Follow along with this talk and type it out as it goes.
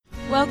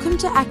Welcome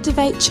to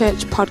Activate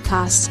Church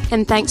podcast,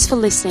 and thanks for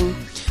listening.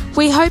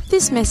 We hope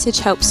this message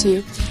helps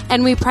you,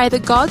 and we pray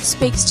that God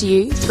speaks to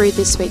you through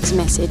this week's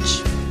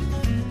message.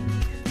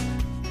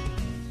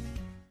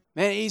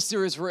 Man,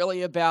 Easter is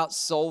really about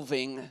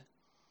solving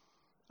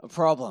a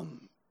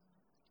problem.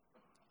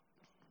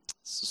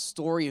 The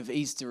story of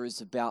Easter is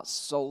about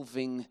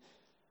solving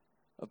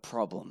a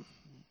problem.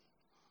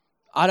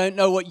 I don't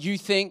know what you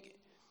think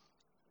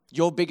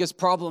your biggest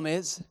problem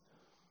is.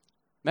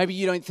 Maybe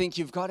you don't think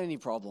you've got any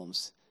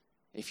problems.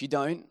 If you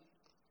don't,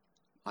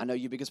 I know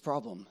your biggest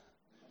problem.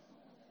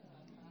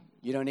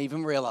 You don't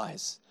even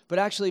realize. But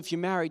actually, if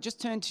you're married, just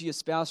turn to your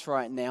spouse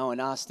right now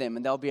and ask them,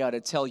 and they'll be able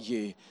to tell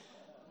you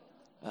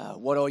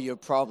what all your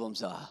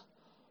problems are.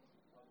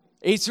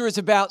 Easter is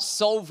about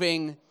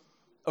solving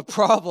a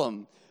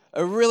problem,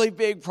 a really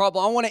big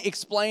problem. I want to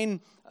explain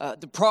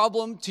the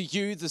problem to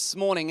you this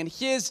morning. And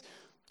here's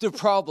the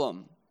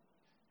problem.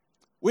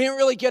 We didn't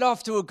really get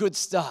off to a good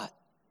start.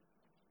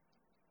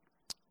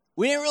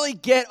 We didn't really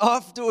get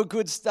off to a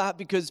good start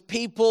because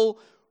people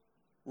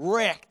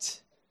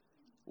wrecked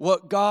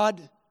what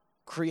God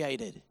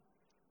created.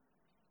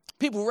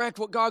 People wrecked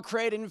what God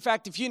created. In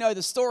fact, if you know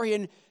the story,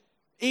 and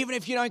even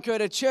if you don't go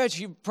to church,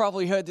 you've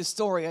probably heard this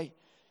story.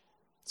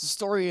 It's the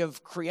story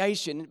of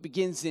creation. It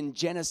begins in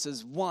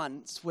Genesis 1.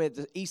 It's where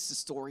the Easter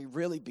story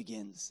really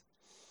begins.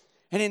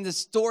 And in the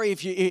story,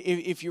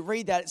 if you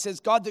read that, it says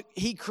God,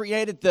 He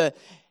created the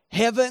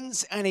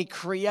heavens and He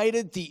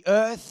created the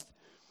earth.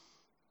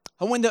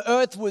 And when the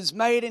earth was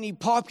made and He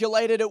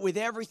populated it with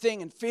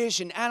everything and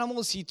fish and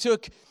animals, He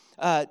took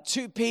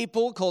two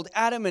people called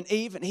Adam and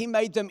Eve, and He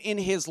made them in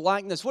His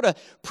likeness. What a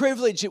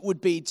privilege it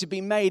would be to be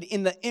made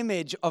in the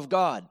image of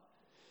God.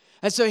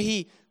 And so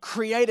He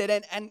created,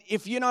 and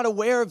if you're not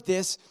aware of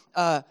this,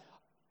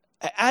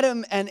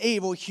 Adam and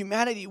Eve, or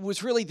humanity,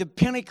 was really the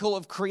pinnacle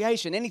of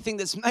creation. Anything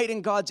that's made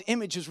in God's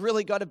image has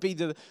really got to be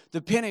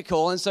the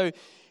pinnacle. And so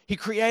He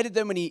created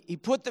them and He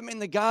put them in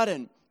the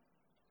garden.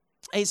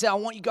 He said, I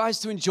want you guys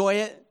to enjoy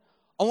it.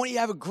 I want you to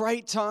have a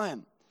great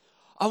time.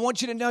 I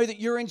want you to know that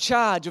you're in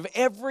charge of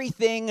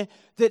everything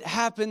that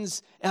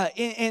happens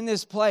in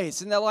this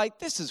place. And they're like,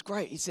 this is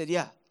great. He said,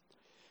 yeah.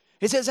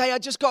 He says, hey, I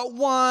just got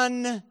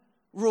one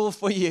rule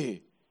for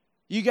you.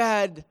 You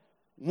had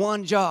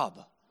one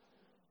job.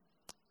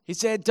 He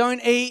said,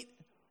 don't eat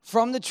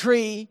from the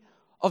tree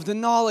of the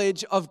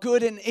knowledge of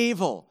good and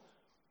evil.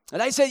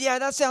 And they said, yeah,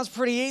 that sounds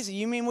pretty easy.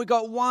 You mean we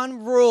got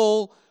one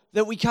rule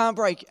that we can't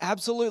break?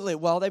 Absolutely.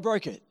 Well, they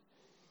broke it.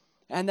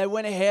 And they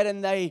went ahead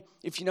and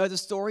if you know the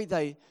story,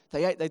 they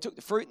took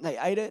the fruit and they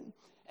ate it.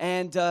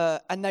 And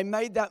they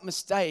made that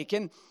mistake.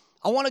 And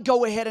I want to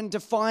go ahead and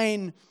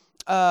define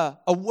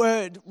a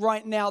word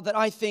right now that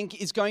I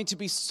think is going to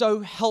be so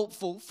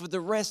helpful for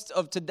the rest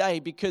of today.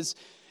 Because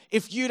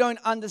if you don't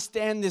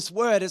understand this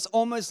word, it's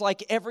almost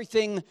like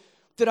everything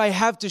that I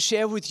have to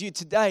share with you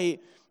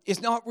today is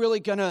not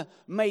really going to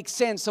make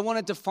sense. I want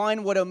to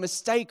define what a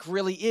mistake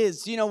really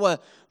is. You know, a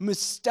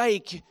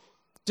mistake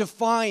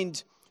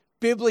defined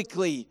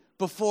biblically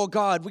before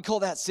God, we call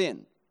that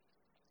sin.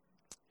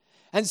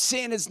 And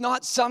sin is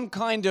not some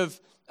kind of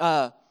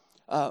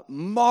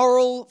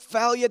moral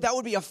failure. That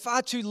would be a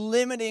far too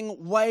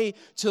limiting way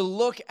to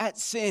look at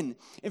sin.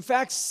 In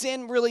fact,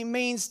 sin really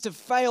means to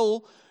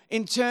fail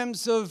in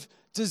terms of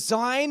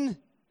design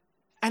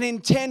and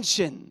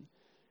intention.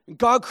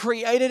 God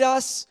created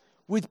us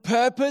with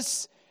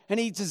purpose, and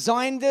He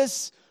designed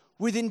us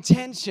with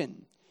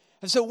intention.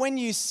 And so when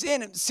you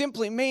sin, it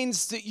simply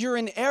means that you're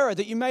in error,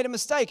 that you made a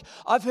mistake.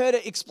 I've heard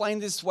it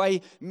explained this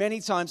way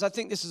many times. I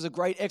think this is a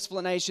great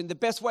explanation. The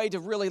best way to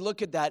really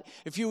look at that,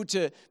 if you were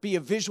to be a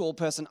visual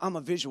person, I'm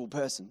a visual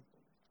person,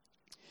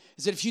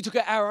 is that if you took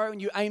an arrow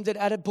and you aimed it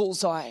at a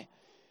bullseye,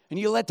 and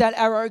you let that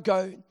arrow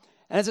go, and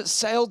as it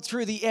sailed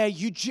through the air,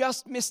 you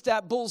just missed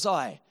that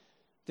bullseye.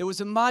 There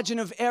was a margin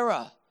of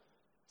error.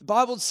 The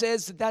Bible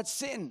says that that's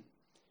sin.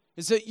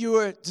 Is that you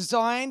were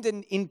designed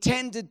and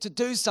intended to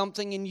do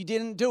something and you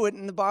didn't do it.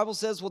 And the Bible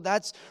says, well,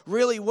 that's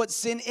really what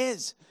sin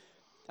is.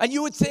 And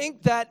you would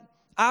think that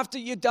after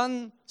you'd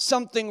done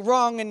something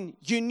wrong and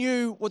you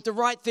knew what the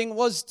right thing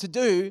was to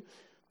do,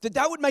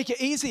 that would make it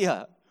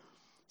easier.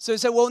 So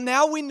say, well,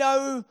 now we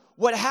know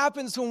what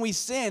happens when we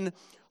sin.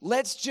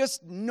 Let's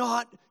just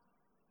not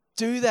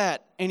do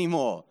that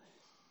anymore.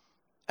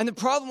 And the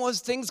problem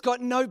was things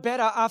got no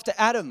better after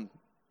Adam.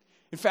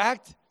 In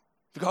fact,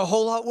 it got a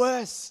whole lot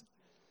worse.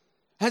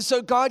 And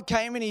so God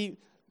came and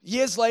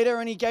years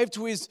later, and He gave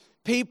to His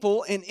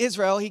people in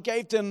Israel, He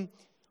gave them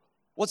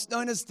what's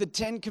known as the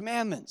 10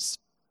 Commandments.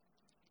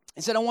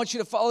 He said, I want you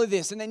to follow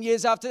this. And then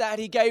years after that,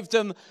 He gave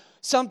them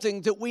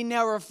something that we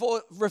now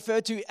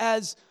refer to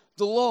as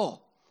the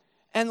law.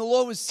 And the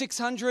law was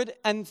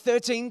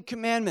 613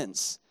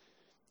 commandments.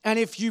 And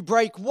if you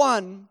break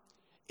one,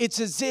 it's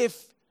as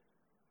if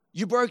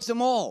you broke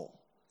them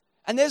all.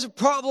 And there's a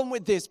problem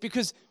with this,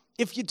 because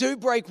if you do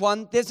break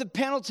one, there's a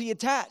penalty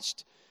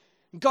attached.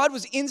 God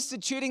was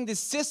instituting this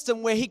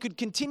system where He could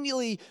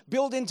continually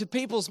build into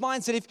people's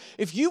minds that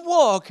if you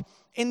walk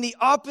in the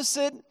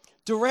opposite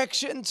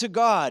direction to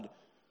God,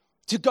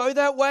 To go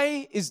that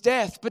way is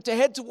death, but to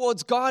head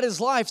towards God is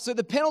life. So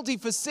the penalty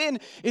for sin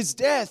is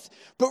death.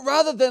 But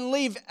rather than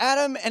leave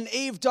Adam and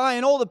Eve die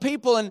and all the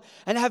people and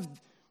have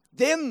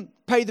them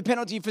pay the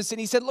penalty for sin,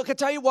 he said, look, I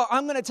tell you what,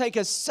 I'm going to take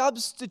a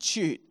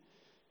substitute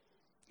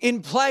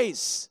in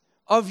place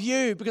of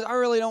you because I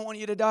really don't want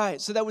you to die.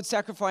 So they would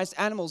sacrifice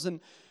animals,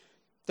 and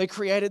they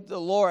created the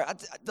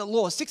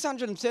law.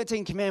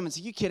 613 commandments.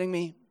 Are you kidding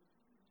me?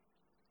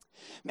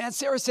 Man,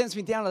 Sarah sends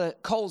me down to the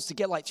Coles to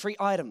get like 3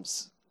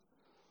 items.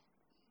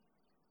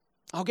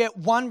 I'll get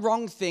one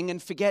wrong thing and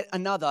forget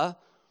another.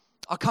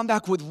 I'll come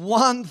back with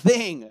one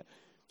thing.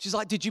 She's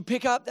like, did you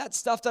pick up that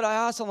stuff that I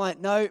asked? I'm like,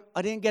 no,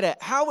 I didn't get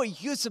it. How are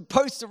you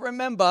supposed to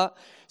remember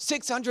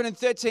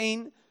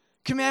 613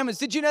 commandments?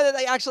 Did you know that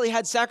they actually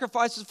had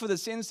sacrifices for the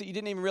sins that you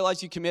didn't even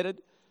realize you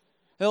committed?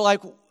 They're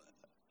like,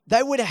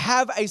 they would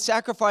have a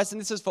sacrifice,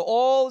 and this is for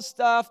all the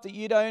stuff that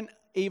you don't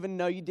even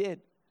know you did.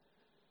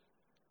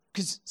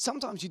 Because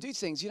sometimes you do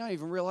things, you don't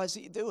even realize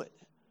that you do it.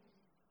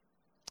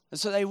 And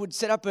so they would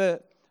set up a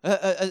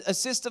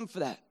system for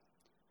that.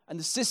 And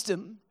the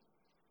system,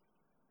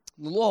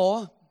 the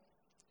law,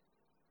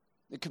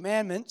 the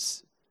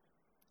commandments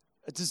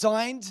are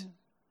designed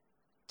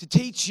to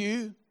teach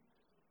you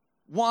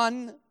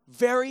one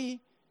very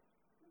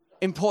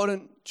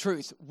important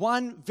truth,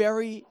 one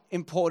very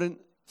important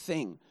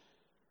thing,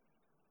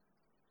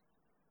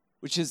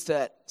 which is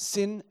that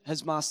sin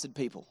has mastered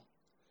people.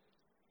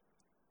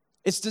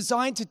 It's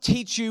designed to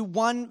teach you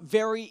one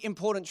very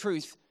important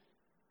truth,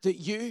 that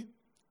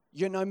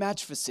you're no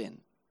match for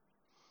sin.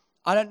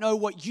 I don't know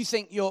what you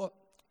think your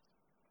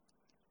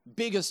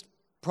biggest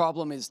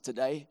problem is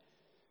today,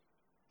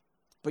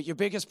 but your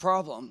biggest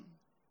problem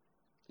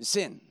is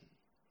sin.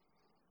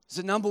 It's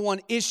the number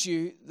one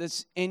issue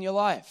that's in your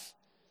life.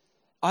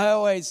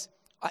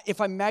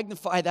 If I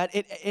magnify that,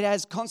 it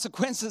has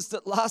consequences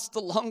that last the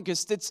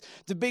longest. It's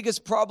the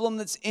biggest problem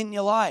that's in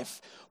your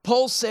life.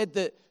 Paul said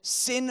that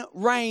sin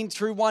reigned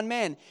through one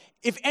man.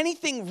 If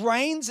anything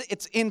reigns,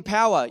 it's in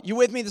power. You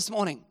with me this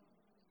morning?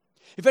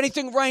 If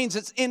anything reigns,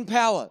 it's in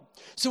power.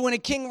 So when a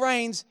king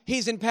reigns,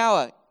 he's in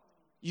power.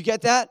 You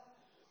get that?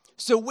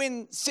 So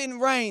when sin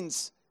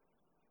reigns,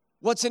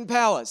 what's in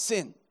power?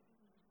 Sin.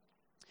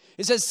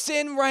 It says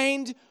sin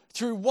reigned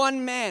through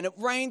one man. It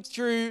reigned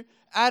through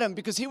Adam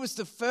because he was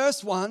the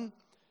first one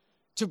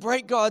to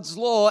break God's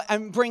law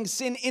and bring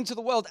sin into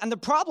the world. And the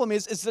problem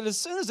is that as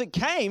soon as it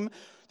came,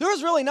 there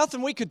was really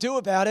nothing we could do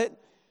about it.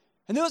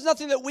 And there was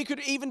nothing that we could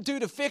even do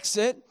to fix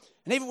it.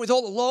 And even with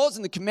all the laws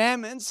and the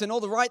commandments and all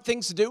the right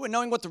things to do and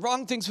knowing what the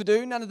wrong things to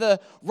do, none of the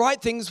right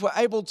things were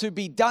able to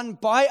be done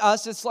by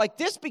us. It's like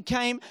this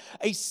became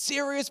a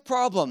serious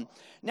problem.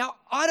 Now,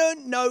 I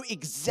don't know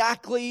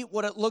exactly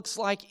what it looks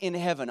like in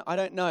heaven. I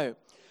don't know.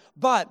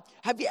 But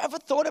have you ever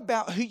thought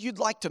about who you'd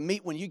like to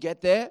meet when you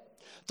get there?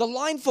 The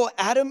line for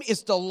Adam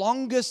is the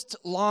longest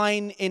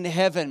line in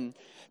heaven,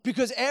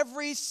 because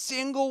every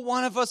single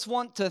one of us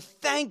want to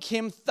thank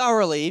him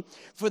thoroughly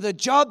for the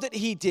job that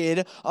he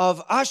did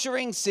of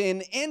ushering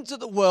sin into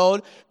the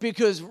world,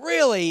 because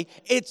really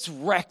it's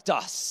wrecked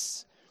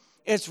us.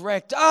 It's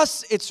wrecked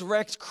us, it's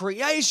wrecked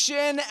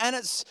creation, and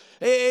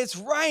it's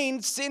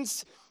reigned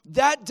since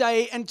that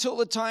day until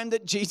the time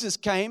that Jesus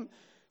came.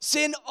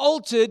 Sin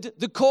altered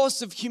the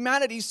course of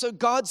humanity, so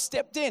God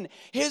stepped in.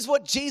 Here's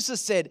what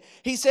Jesus said.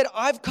 He said,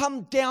 I've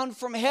come down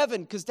from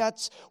heaven, because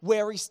that's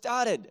where he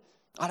started.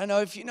 I don't know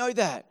if you know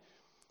that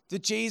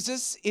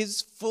Jesus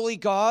is fully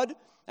God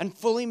and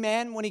fully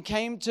man when he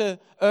came to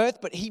earth,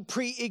 but he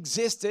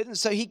pre-existed. And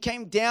so he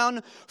came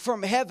down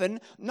from heaven,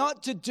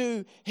 not to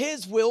do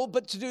his will,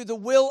 but to do the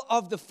will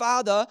of the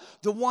Father,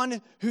 the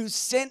one who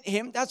sent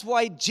him. That's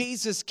why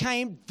Jesus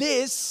came.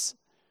 This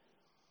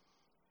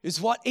is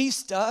what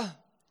Easter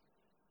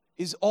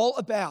is all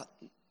about.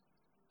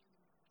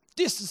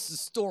 This is the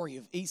story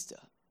of Easter.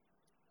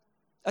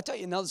 I'll tell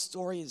you another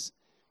story. Is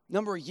a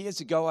number of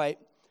years ago,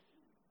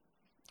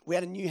 we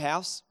had a new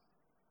house,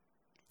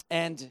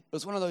 and it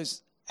was one of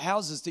those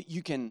houses that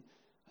you can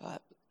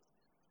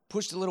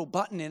push the little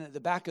button in at the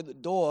back of the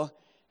door,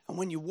 and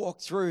when you walk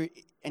through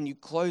and you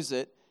close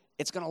it,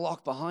 it's going to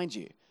lock behind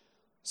you.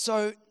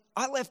 So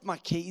I left my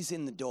keys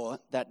in the door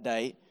that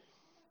day,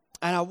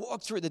 and I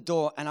walked through the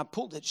door, and I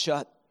pulled it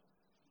shut,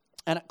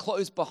 and it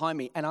closed behind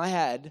me, and I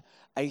had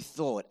a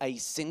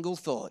single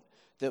thought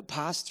that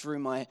passed through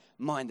my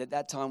mind at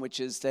that time, which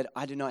is that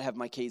I do not have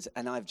my keys,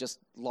 and I've just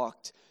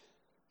locked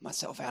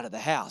myself out of the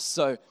house.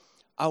 So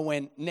I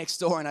went next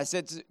door and I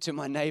said to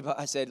my neighbor,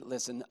 I said,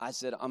 listen,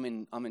 I'm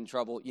in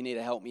trouble. You need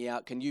to help me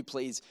out. Can you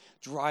please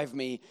drive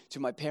me to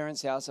my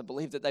parents' house? I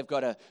believe that they've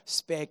got a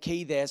spare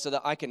key there so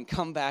that I can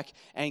come back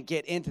and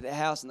get into the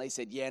house. And they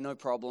said, yeah, no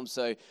problem.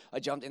 So I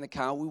jumped in the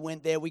car. We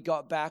went there. We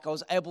got back. I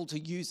was able to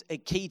use a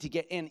key to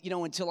get in. You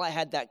know, until I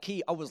had that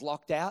key, I was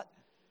locked out.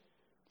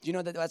 Do you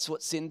know that that's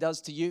what sin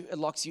does to you? It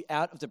locks you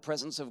out of the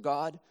presence of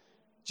God.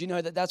 Do you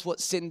know that that's what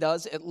sin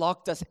does? It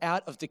locked us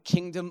out of the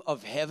kingdom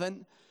of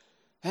heaven.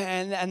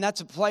 And that's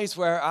a place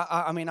where,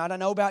 I don't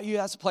know about you,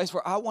 that's a place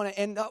where I want to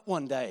end up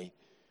one day.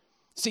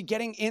 See,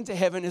 getting into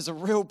heaven is a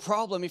real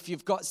problem if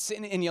you've got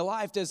sin in your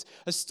life. There's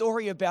a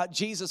story about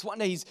Jesus. One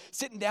day he's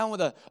sitting down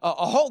with a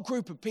whole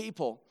group of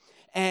people,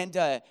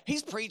 and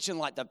he's preaching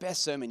like the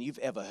best sermon you've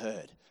ever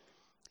heard.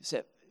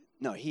 Except,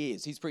 no, he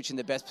is. He's preaching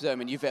the best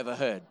sermon you've ever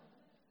heard.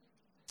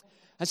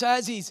 And so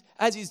as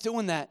he's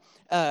doing that,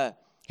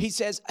 he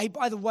says, hey,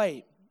 by the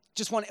way,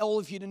 just want all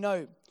of you to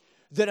know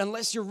that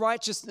unless your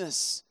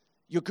righteousness,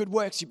 your good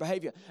works, your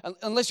behavior,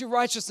 unless your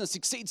righteousness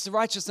exceeds the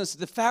righteousness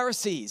of the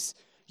Pharisees,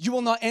 you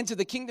will not enter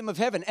the kingdom of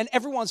heaven. And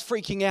everyone's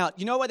freaking out.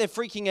 You know why they're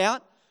freaking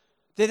out?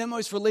 They're the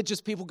most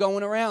religious people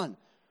going around.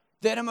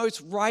 They're the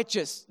most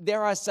righteous,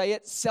 dare I say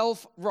it,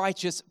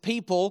 self-righteous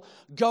people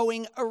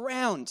going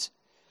around.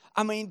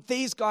 I mean,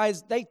 these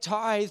guys, they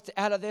tithed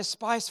out of their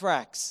spice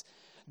racks.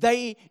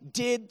 They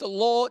did the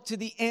law to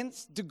the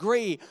nth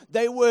degree.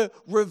 They were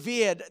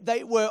revered.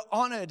 They were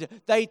honored.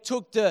 They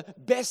took the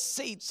best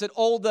seats at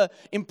all the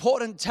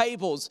important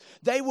tables.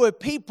 They were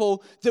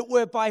people that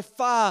were by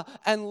far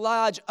and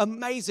large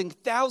amazing.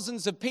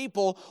 Thousands of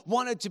people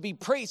wanted to be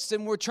priests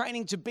and were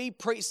training to be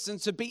priests and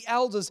to be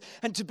elders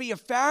and to be a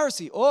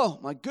Pharisee. Oh,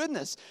 my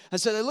goodness.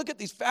 And so they look at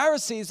these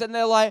Pharisees and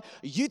they're like,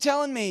 are you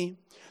telling me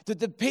that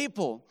the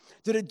people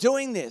that are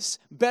doing this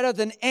better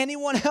than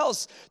anyone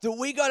else, that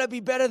we got to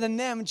be better than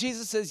them? And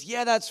Jesus says,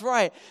 yeah, that's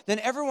right. Then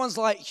everyone's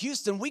like,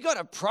 Houston, we got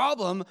a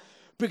problem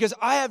because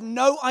I have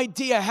no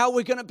idea how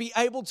we're going to be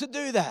able to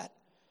do that.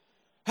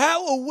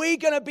 How are we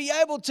going to be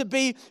able to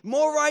be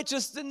more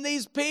righteous than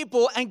these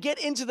people and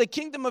get into the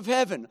kingdom of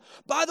heaven?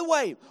 By the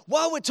way,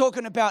 while we're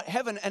talking about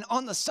heaven and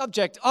on the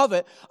subject of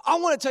it, I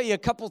want to tell you a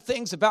couple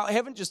things about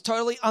heaven, just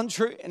totally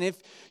untrue. And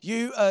if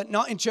you are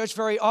not in church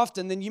very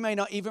often, then you may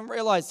not even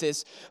realize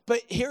this.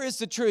 But here is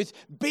the truth.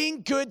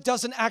 Being good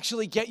doesn't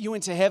actually get you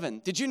into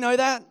heaven. Did you know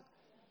that?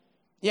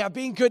 Yeah,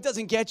 being good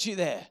doesn't get you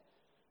there.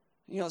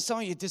 You know, some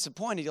of you are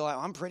disappointed. You're like,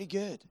 I'm pretty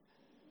good.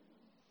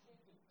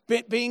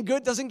 But being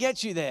good doesn't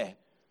get you there.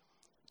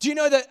 Do you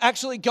know that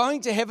actually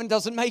going to heaven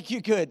doesn't make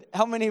you good?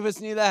 How many of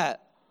us knew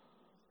that?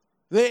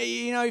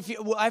 You know,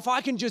 if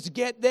I can just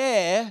get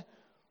there,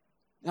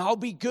 I'll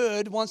be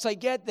good once I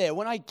get there.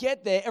 When I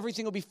get there,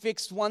 everything will be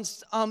fixed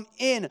once I'm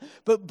in.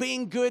 But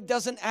being good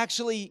doesn't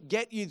actually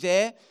get you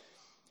there.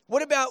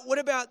 What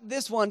about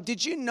this one?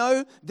 Did you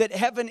know that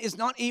heaven is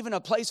not even a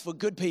place for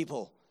good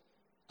people?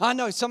 I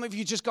know some of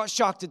you just got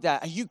shocked at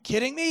that. Are you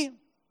kidding me?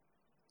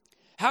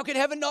 How can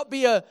heaven not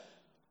be a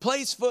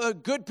place for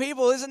good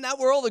people? Isn't that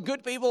where all the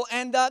good people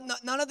end up?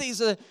 None of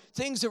these are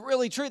things that are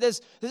really true.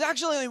 There's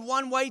actually only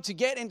one way to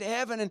get into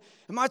heaven, and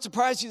it might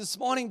surprise you this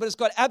morning, but it's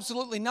got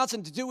absolutely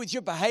nothing to do with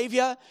your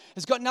behavior.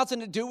 It's got nothing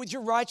to do with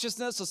your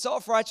righteousness or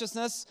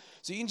self-righteousness,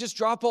 so you can just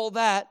drop all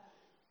that.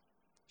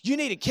 You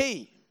need a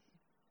key.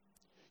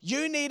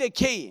 You need a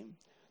key.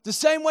 The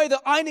same way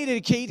that I needed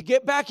a key to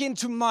get back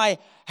into my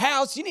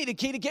house, you need a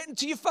key to get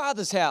into your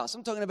Father's house.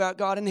 I'm talking about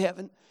God in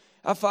heaven.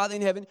 Our Father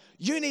in heaven,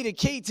 you need a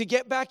key to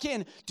get back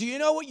in. Do you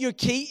know what your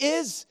key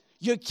is?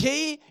 Your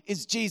key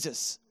is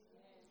Jesus.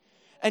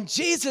 And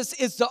Jesus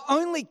is the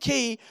only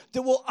key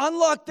that will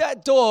unlock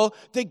that door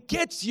that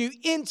gets you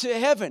into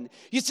heaven.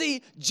 You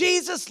see,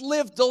 Jesus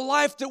lived the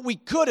life that we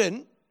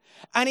couldn't,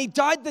 and he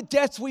died the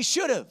deaths we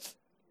should have.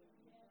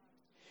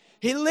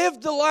 He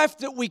lived the life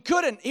that we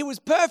couldn't. He was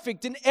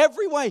perfect in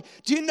every way.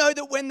 Do you know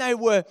that when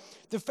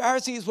the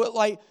Pharisees were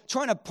like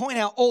trying to point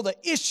out all the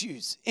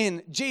issues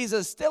in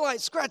Jesus, they're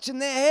like scratching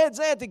their heads.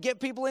 They had to get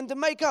people in to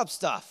make up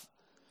stuff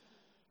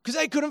because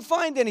they couldn't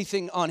find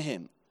anything on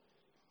him.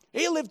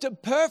 He lived a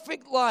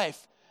perfect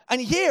life.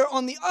 And here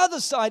on the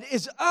other side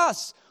is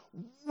us.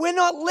 We're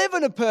not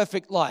living a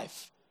perfect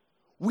life.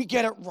 We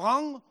get it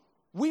wrong.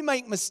 We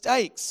make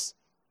mistakes.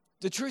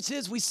 The truth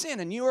is we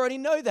sin, and you already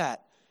know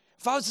that.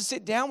 If I was to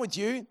sit down with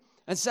you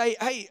and say,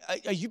 hey,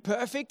 are you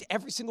perfect?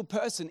 Every single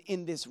person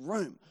in this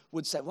room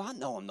would say, well,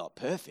 no, I'm not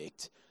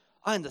perfect.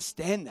 I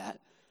understand that.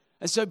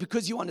 And so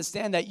because you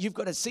understand that, you've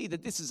got to see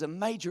that this is a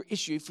major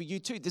issue for you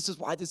too. This is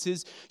why this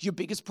is your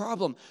biggest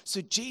problem.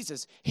 So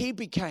Jesus, he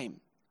became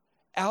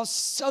our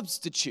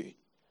substitute.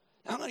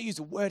 Now, I'm going to use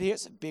a word here.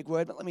 It's a big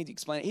word, but let me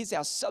explain it. He's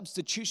our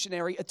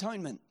substitutionary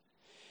atonement.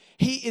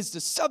 He is the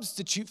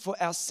substitute for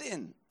our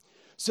sin.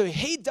 So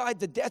he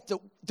died the death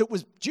that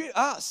was due to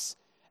us.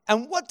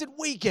 And what did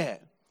we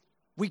get?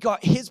 We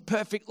got his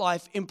perfect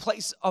life in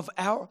place of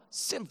our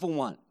sinful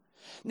one.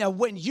 Now,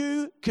 when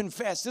you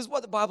confess, this is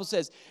what the Bible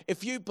says.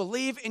 If you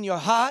believe in your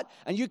heart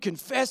and you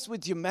confess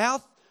with your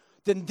mouth,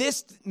 then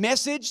this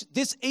message,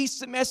 this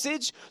Easter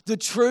message, the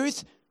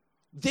truth,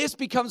 this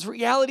becomes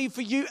reality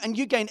for you, and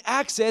you gain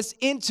access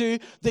into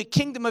the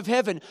kingdom of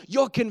heaven.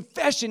 Your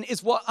confession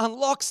is what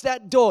unlocks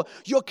that door.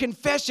 Your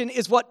confession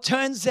is what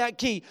turns that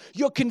key.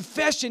 Your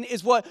confession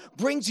is what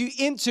brings you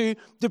into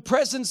the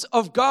presence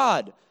of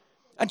God.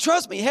 And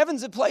trust me,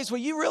 heaven's a place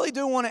where you really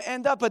do want to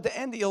end up at the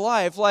end of your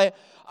life. Like,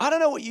 I don't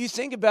know what you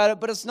think about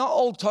it, but it's not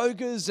all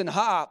togas and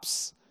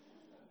harps.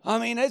 I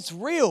mean, it's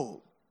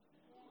real.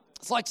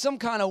 It's like some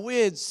kind of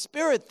weird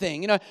spirit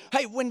thing.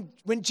 Hey,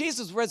 when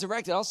Jesus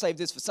resurrected, I'll save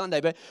this for Sunday,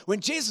 but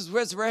when Jesus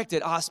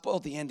resurrected, I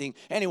spoiled the ending.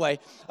 Anyway,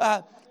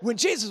 when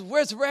Jesus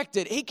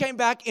resurrected, he came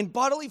back in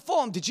bodily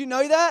form. Did you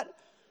know that?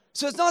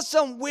 So it's not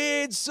some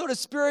weird sort of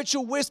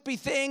spiritual wispy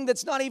thing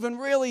that's not even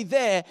really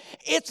there.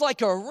 It's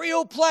like a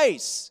real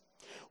place.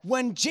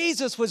 When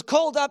Jesus was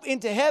called up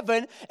into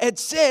heaven, it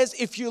says,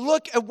 if you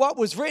look at what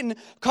was written,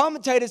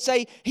 commentators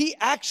say he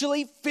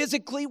actually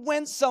physically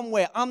went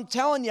somewhere. I'm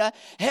telling you,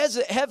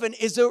 heaven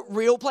is a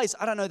real place.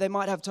 I don't know, they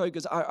might have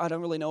togas. I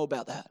don't really know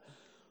about that.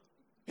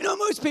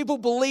 Most people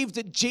believe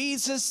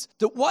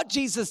that what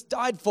Jesus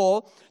died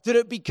for, that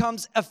it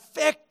becomes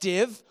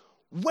effective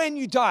when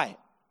you die.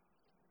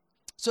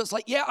 So it's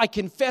like, yeah, I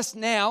confess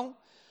now,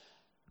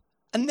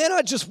 and then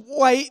I just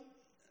wait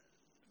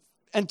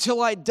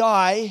until I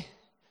die.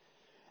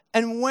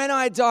 And when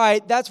I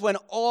die, that's when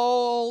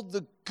all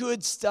the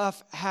good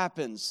stuff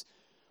happens,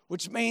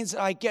 which means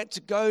that I get to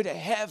go to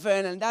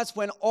heaven, and that's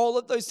when all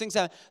of those things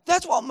happen.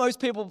 That's what most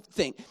people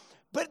think.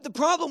 But the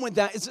problem with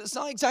that is it's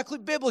not exactly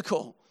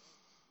biblical.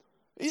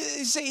 You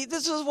see,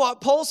 this is what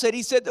Paul said.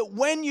 He said that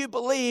when you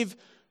believe,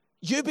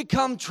 you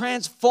become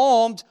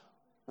transformed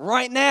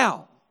right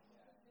now.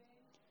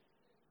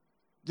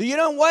 You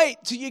don't wait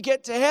till you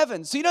get to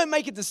heaven. So you don't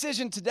make a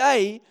decision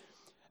today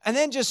and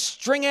then just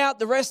string out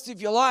the rest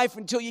of your life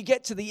until you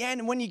get to the end.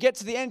 And when you get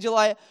to the end, you're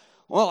like,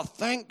 well,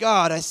 thank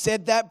God I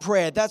said that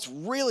prayer. That's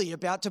really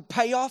about to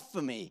pay off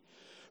for me.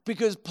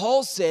 Because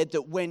Paul said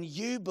that when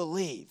you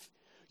believe,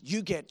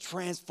 you get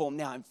transformed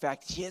now. In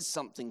fact, here's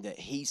something that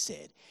he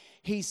said.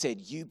 He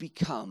said, you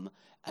become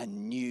a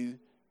new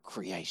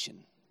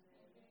creation.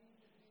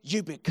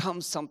 You become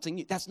something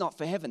new. That's not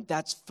for heaven.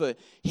 That's for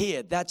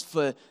here. That's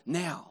for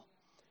now.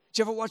 Did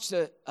you ever watch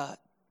the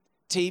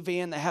TV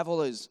and they have all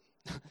those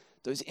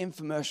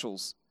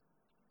infomercials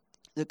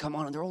that come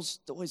on and they're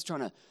always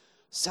trying to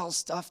sell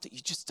stuff that you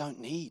just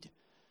don't need,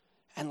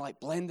 and like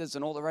blenders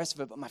and all the rest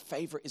of it. But my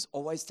favorite is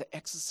always the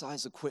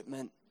exercise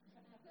equipment.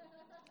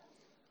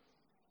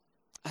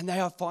 And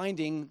they are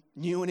finding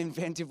new and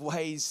inventive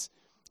ways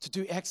to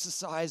do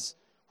exercise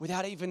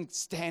without even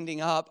standing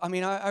up. I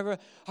mean, I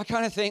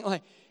kind of think,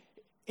 like,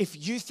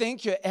 if you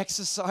think you're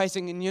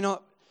exercising and you're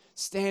not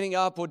standing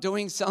up or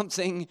doing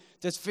something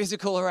that's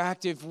physical or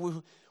active,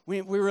 we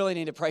really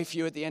need to pray for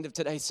you at the end of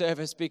today's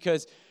service,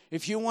 because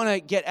if you want to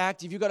get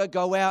active, you've got to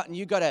go out and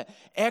you've got to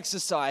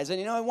exercise.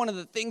 And one of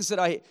the things that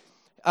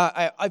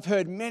I've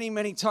heard many,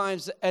 many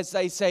times as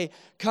they say,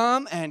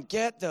 come and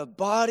get the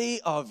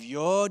body of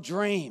your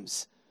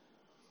dreams.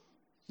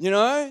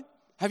 Have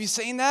you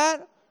seen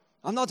that?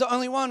 I'm not the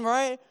only one,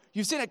 right?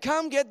 You've seen it.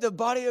 Come get the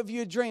body of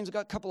your dreams. I've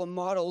got a couple of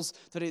models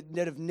that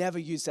have never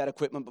used that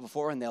equipment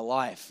before in their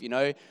life. You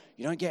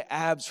don't get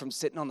abs from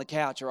sitting on the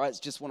couch, all right?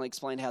 Just want to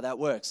explain how that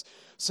works.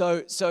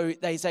 So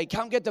they say,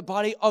 come get the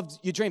body of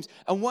your dreams.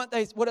 And what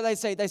do they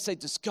say? They say,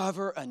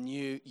 discover a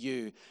new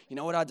you. You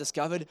know what I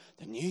discovered?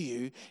 The new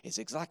you is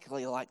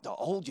exactly like the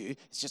old you.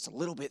 It's just a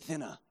little bit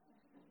thinner.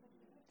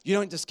 You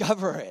don't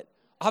discover it.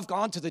 I've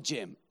gone to the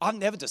gym. I've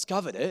never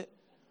discovered it.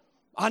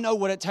 I know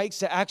what it takes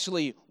to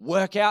actually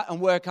work out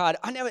and work hard.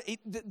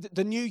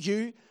 The new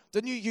you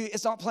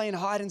is not playing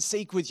hide and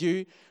seek with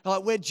you.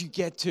 Like, where'd you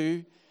get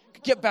to?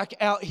 Get back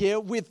out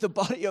here with the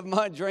body of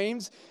my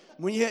dreams.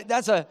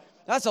 That's a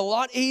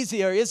lot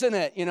easier, isn't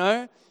it?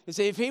 You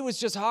see, if he was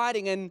just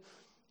hiding and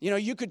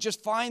you could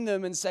just find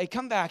them and say,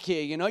 come back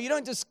here. You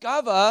don't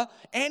discover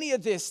any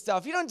of this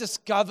stuff. You don't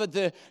discover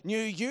the new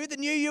you. The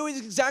new you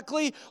is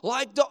exactly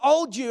like the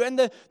old you. And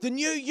the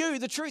new you,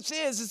 the truth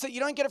is that you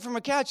don't get it from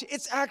a couch.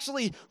 It's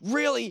actually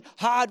really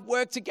hard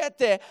work to get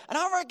there. And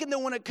I reckon that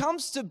when it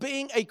comes to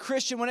being a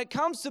Christian, when it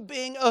comes to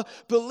being a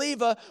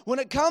believer, when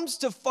it comes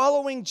to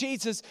following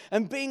Jesus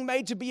and being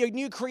made to be a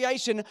new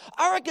creation,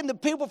 I reckon the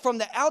people from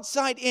the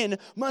outside in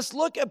must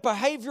look at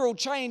behavioral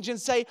change and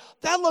say,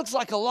 that looks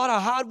like a lot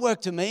of hard work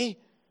to me.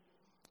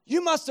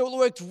 You must have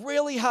worked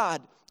really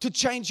hard to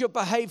change your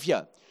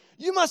behavior.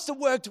 You must have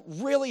worked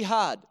really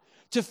hard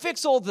to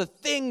fix all the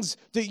things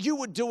that you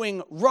were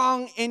doing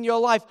wrong in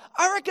your life.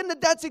 I reckon that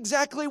that's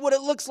exactly what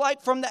it looks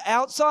like from the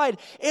outside.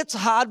 It's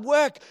hard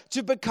work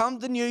to become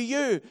the new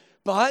you,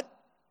 but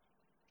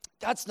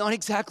that's not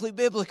exactly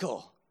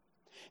biblical.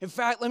 In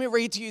fact, let me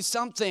read to you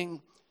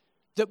something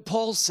that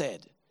Paul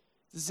said.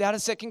 This is out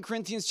of 2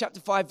 Corinthians chapter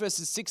 5,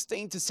 verses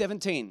 16 to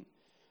 17.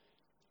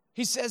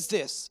 He says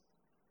this,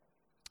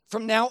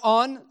 from now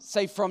on,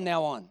 say from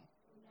now on.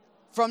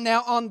 From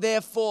now on,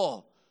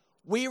 therefore,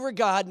 we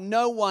regard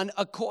no one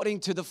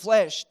according to the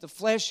flesh. The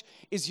flesh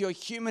is your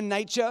human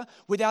nature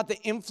without the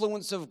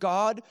influence of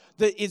God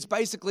that is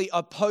basically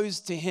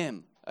opposed to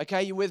him.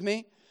 Okay, you with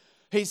me?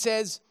 He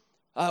says,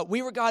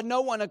 we regard no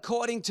one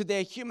according to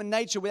their human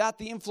nature without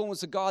the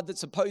influence of God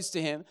that's opposed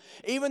to him.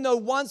 Even though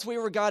once we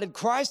regarded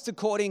Christ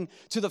according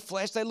to the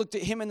flesh, they looked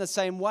at him in the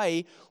same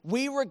way,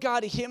 we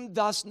regard him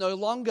thus no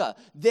longer.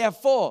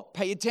 Therefore,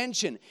 pay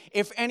attention.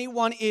 If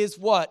anyone is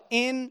what?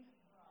 Amen.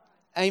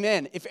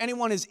 If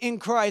anyone is in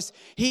Christ,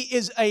 he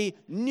is a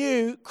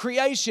new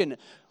creation.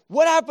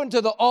 What happened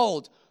to the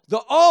old?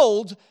 the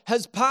old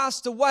has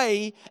passed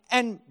away,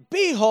 and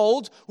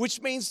behold,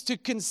 which means to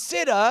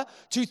consider,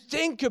 to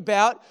think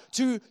about,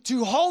 to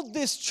hold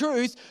this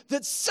truth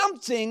that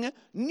something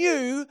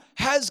new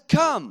has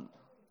come.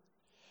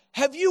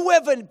 Have you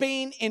ever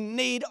been in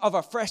need of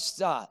a fresh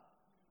start?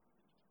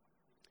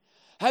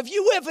 Have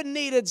you ever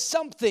needed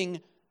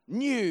something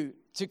new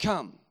to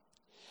come?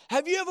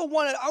 Have you ever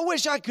wanted, I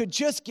wish I could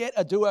just get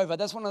a do-over.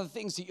 That's one of the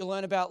things that you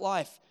learn about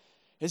life,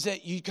 is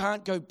that you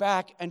can't go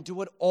back and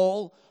do it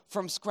all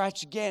from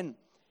scratch again.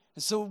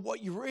 And so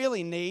what you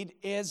really need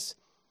is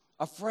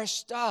a fresh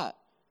start.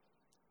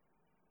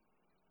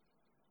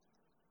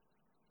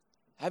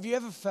 Have you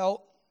ever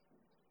felt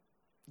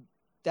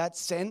that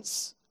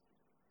sense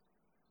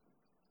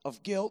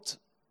of guilt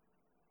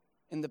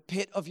in the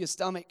pit of your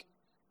stomach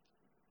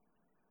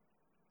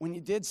when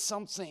you did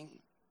something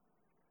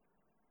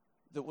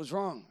that was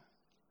wrong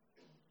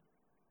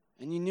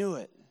and you knew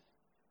it?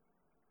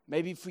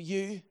 Maybe for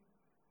you,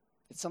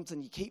 it's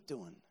something you keep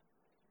doing.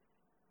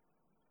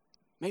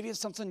 Maybe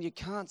it's something you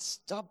can't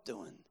stop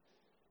doing.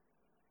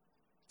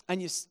 And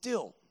you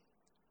still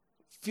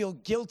feel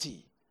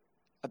guilty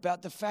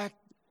about the fact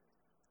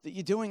that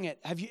you're doing it.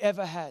 Have you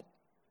ever had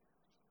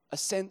a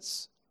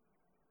sense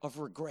of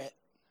regret?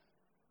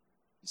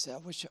 You say, I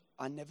wish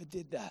I never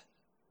did that.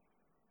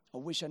 I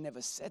wish I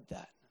never said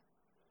that.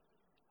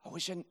 I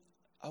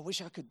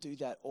wish I could do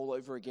that all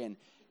over again.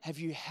 Have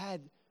you had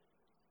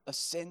a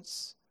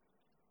sense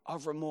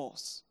of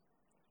remorse?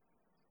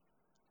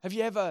 Have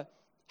you ever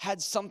had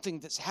something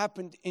that's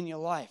happened in your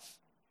life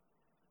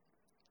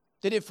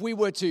that if we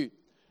were to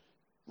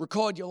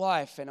record your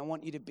life, and I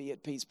want you to be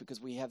at peace because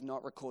we have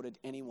not recorded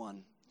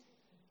anyone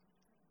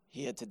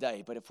here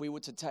today, but if we were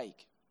to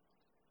take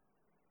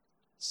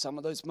some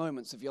of those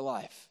moments of your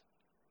life,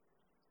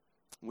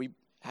 we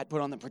had put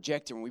on the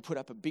projector and we put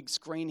up a big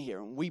screen here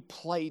and we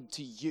played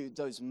to you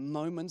those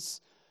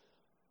moments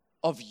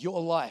of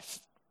your life.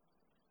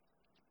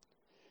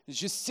 It's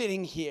just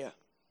sitting here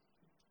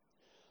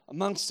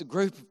amongst a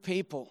group of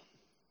people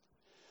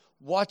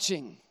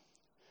watching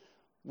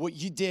what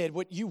you did,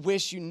 what you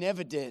wish you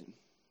never did.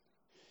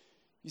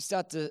 You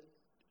start to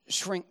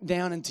shrink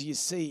down into your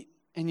seat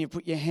and you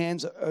put your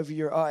hands over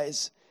your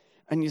eyes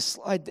and you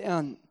slide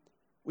down.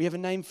 We have a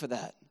name for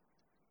that.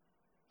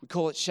 We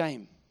call it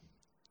shame.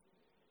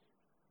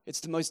 It's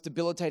the most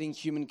debilitating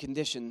human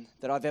condition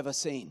that I've ever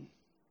seen.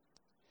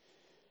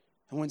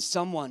 And when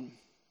someone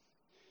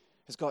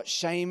has got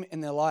shame in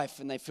their life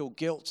and they feel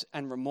guilt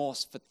and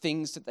remorse for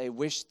things that they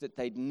wish that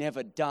they'd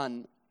never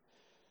done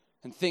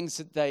and things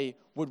that they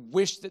would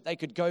wish that they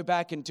could go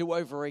back and do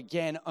over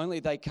again, only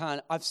they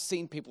can't. I've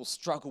seen people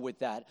struggle with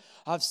that.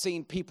 I've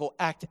seen people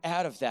act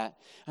out of that.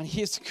 And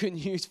here's the good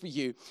news for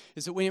you,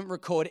 is that we didn't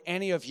record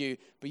any of you,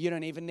 but you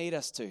don't even need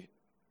us to.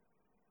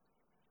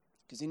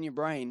 Because in your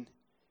brain,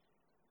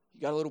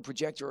 you got a little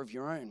projector of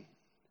your own.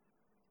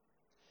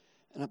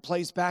 And it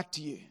plays back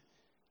to you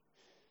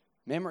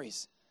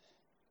memories.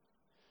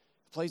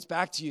 It plays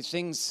back to you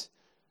things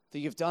that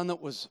you've done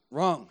that was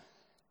wrong.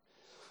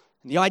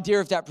 And the idea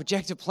of that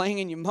projector playing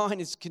in your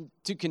mind is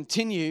to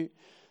continue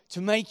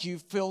to make you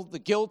feel the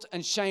guilt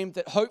and shame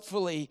that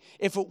hopefully,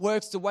 if it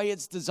works the way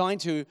it's designed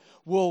to,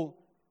 will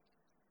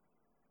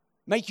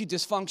make you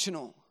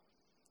dysfunctional.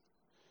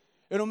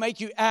 It'll make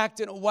you act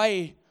in a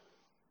way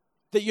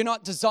that you're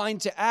not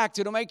designed to act.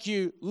 It'll make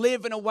you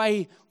live in a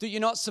way that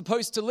you're not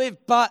supposed to live.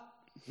 But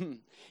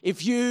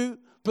if you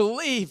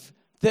believe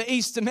the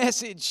Easter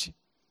message,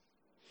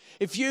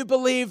 if you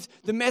believe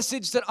the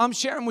message that I'm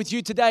sharing with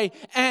you today,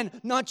 and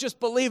not just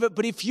believe it,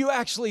 but if you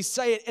actually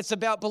say it, it's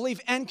about belief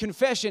and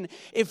confession.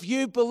 If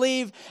you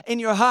believe in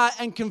your heart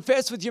and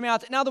confess with your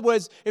mouth, in other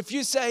words, if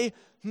you say,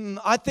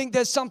 I think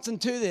there's something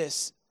to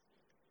this.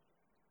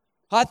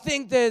 I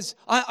think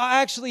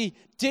I actually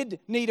did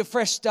need a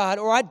fresh start,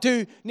 or I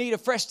do need a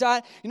fresh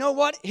start. You know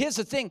what? Here's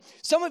the thing.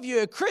 Some of you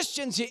are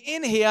Christians, you're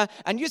in here,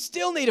 and you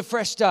still need a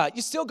fresh start.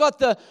 You still got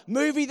the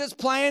movie that's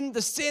playing,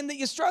 the sin that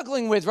you're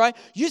struggling with, right?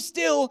 You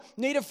still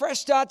need a fresh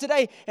start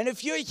today. And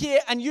if you're here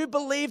and you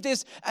believe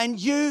this and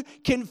you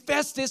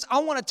confess this, I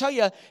want to tell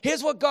you,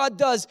 here's what God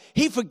does.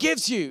 He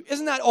forgives you.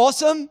 Isn't that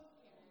awesome? Do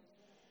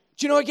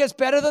you know what gets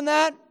better than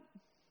that?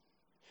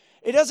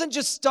 It doesn't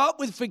just stop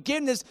with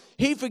forgiveness.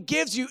 He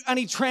forgives you and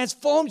He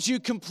transforms you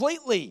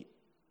completely.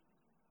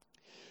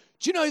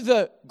 Do you know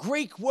the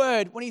Greek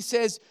word when He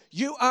says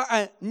you are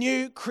a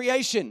new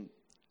creation?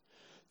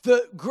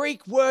 The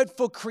Greek word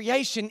for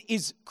creation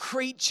is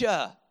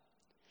creature.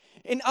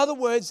 In other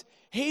words,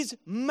 He's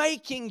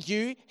making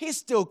you, He's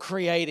still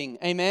creating,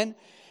 amen?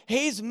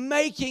 He's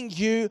making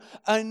you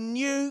a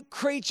new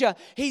creature.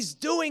 He's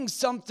doing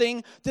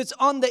something that's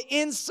on the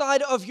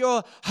inside of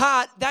your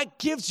heart that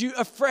gives you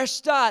a fresh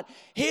start.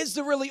 Here's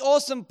the really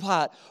awesome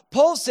part.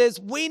 Paul says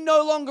we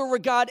no longer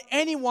regard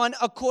anyone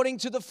according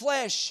to the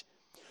flesh.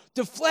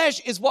 The flesh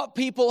is what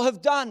people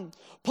have done.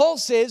 Paul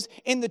says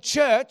in the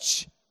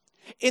church,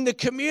 in the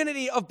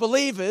community of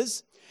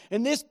believers,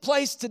 in this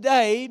place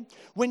today,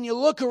 when you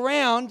look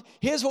around,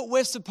 here's what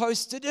we're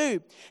supposed to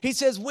do. He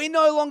says, we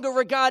no longer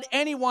regard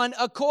anyone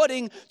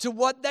according to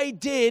what they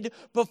did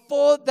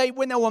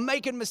when they were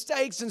making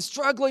mistakes and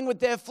struggling with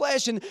their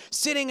flesh and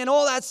sinning and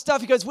all that stuff.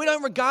 He goes, we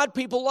don't regard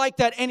people like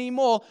that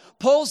anymore.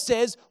 Paul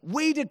says,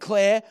 we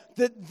declare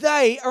that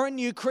they are a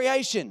new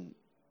creation.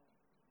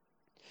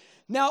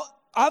 Now,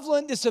 I've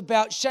learned this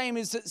about shame,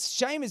 is that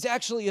shame is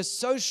actually a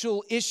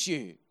social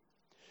issue.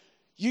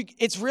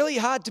 It's really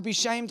hard to be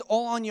shamed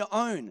all on your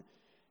own.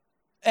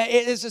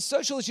 It is a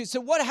social issue.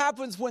 So what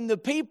happens when the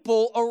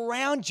people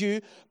around you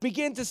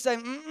begin to say,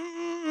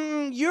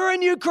 you're a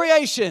new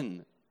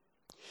creation?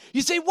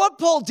 You see, what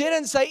Paul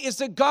didn't say is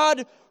that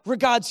God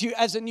regards you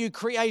as a new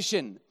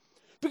creation.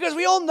 Because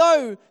we all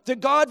know that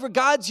God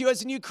regards you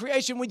as a new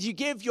creation when you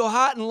give your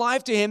heart and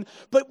life to Him.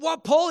 But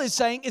what Paul is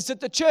saying is that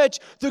the church,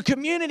 the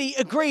community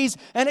agrees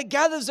and it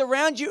gathers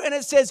around you and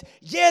it says,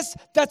 yes,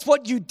 that's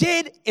what you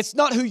did. It's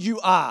not who you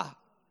are.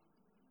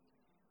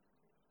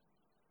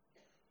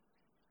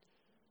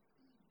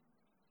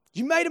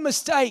 You made a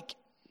mistake.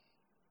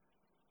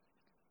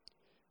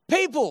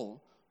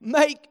 People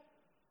make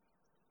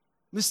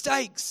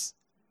mistakes.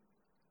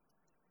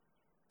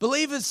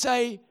 Believers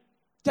say,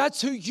 that's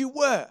who you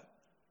were.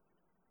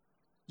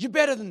 You're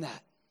better than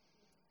that.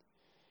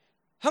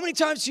 How many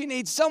times do you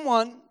need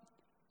someone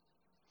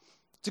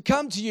to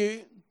come to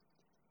you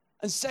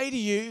and say to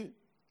you,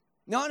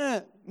 not in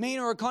a mean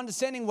or a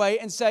condescending way,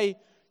 and say,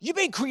 you've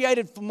been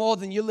created for more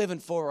than you're living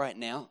for right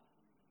now.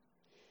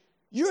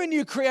 You're a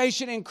new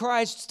creation in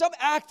Christ. Stop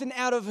acting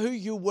out of who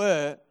you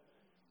were.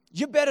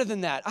 You're better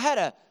than that. I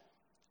had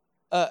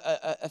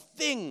a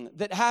thing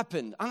that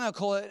happened. I'm going to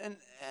call it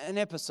an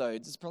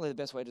episode. This is probably the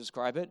best way to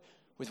describe it,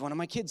 with one of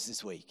my kids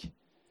this week.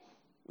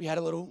 We had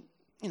a little,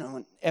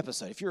 an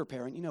episode. If you're a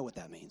parent, you know what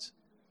that means.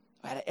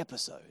 I had an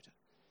episode.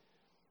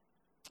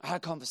 I had a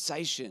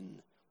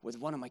conversation with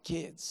one of my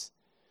kids,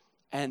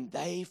 and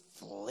they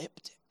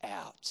flipped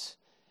out.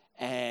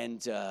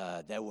 And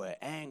they were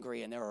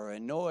angry, and they were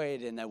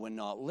annoyed, and they were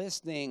not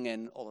listening,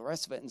 and all the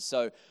rest of it. And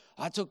so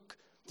I took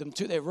them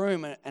to their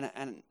room,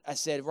 and I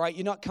said, right,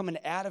 you're not coming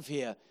out of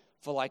here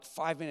for like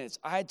 5 minutes.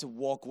 I had to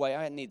walk away.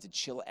 I needed to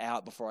chill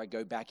out before I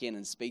go back in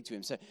and speak to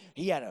him. So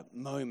he had a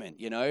moment,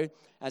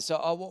 And so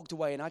I walked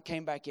away, and I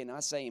came back in.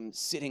 I see him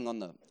sitting on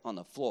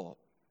the floor.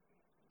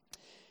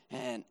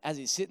 And as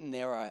he's sitting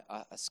there, I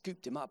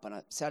scooped him up, and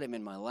I sat him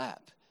in my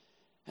lap.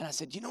 And I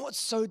said, you know what's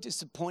so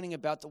disappointing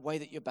about the way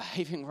that you're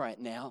behaving right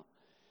now?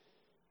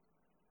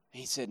 And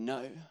he said,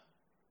 no.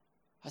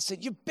 I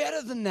said, you're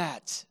better than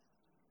that.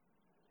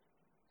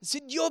 I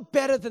said, you're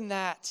better than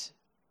that.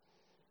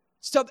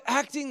 Stop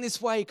acting this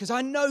way, because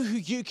I know who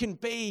you can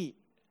be.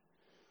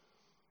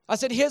 I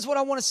said, here's what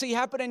I want to see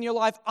happen in your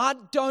life. I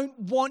don't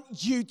want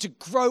you to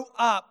grow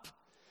up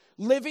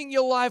living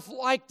your life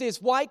like this.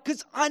 Why?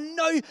 Because I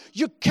know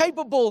you're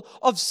capable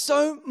of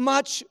so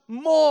much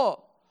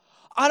more.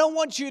 I don't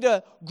want you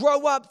to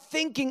grow up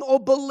thinking or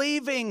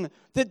believing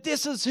that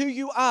this is who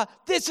you are.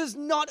 This is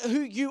not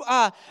who you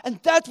are. And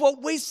that's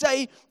what we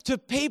say to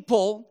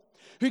people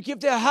who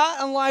give their heart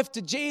and life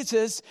to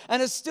Jesus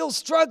and are still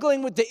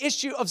struggling with the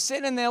issue of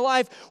sin in their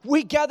life.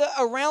 We gather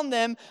around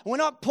them. We're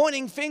not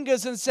pointing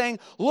fingers and saying,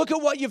 look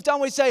at what you've done.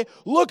 We say,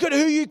 look at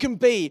who you can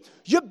be.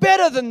 You're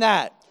better than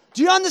that.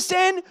 Do you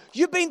understand?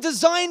 You've been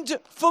designed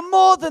for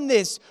more than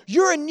this.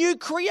 You're a new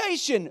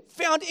creation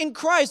found in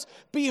Christ.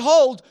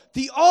 Behold,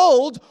 the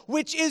old,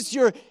 which is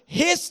your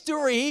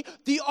history,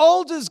 the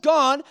old is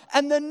gone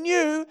and the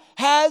new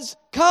has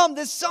come.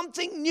 There's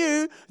something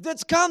new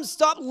that's come.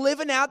 Stop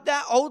living out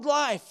that old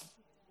life.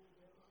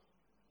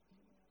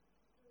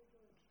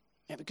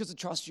 And because I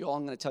trust you all,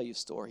 I'm going to tell you a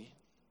story.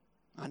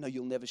 I know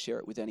you'll never share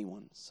it with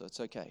anyone, so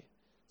it's okay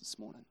this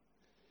morning.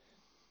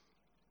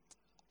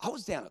 I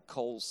was down at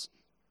Coles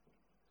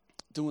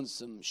doing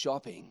some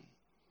shopping,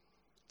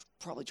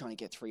 probably trying to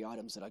get 3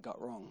 items that I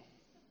got wrong.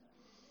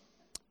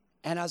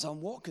 And as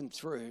I'm walking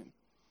through,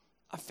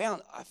 I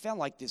found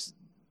like this,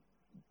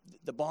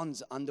 the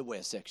Bonds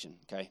underwear section,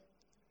 okay?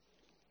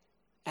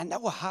 And they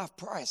were half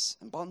price,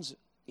 and Bonds,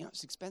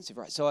 it's expensive,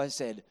 right? So I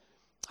said,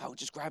 I'll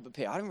just grab a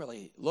pair. I didn't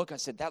really look. I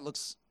said, that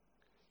looks,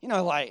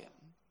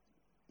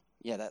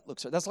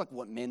 that's like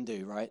what men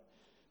do, right?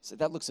 So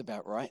that looks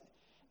about right.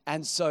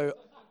 And so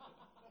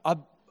I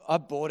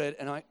bought it,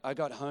 and I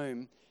got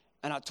home,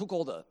 and I took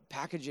all the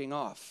packaging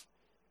off,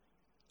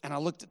 and I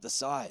looked at the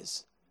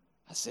size.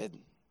 I said,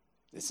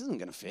 this isn't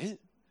going to fit.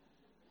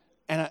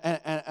 And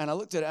I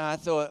looked at it, and I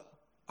thought,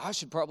 I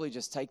should probably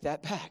just take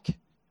that back.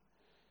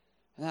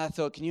 And I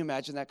thought, can you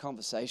imagine that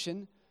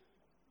conversation?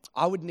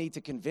 I would need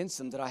to convince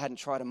them that I hadn't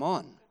tried them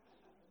on.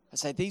 I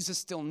say, these are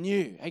still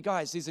new. Hey,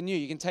 guys, these are new.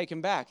 You can take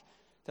them back.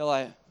 They're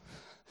like,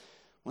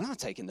 we're not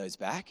taking those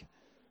back.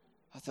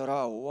 I thought,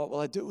 what will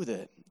I do with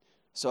it?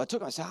 So I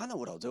said, I know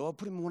what I'll do. I'll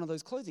put them in one of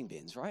those clothing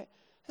bins, right?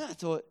 And I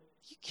thought,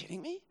 are you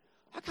kidding me?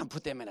 I can't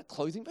put them in a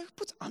clothing bin. Who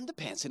puts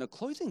underpants in a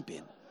clothing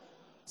bin?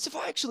 So if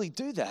I actually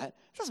do that,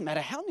 it doesn't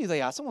matter how new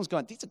they are. Someone's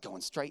going, these are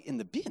going straight in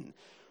the bin,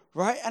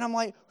 right? And I'm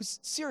like,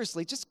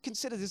 seriously, just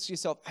consider this to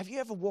yourself. Have you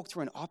ever walked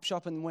through an op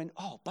shop and went,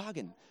 oh,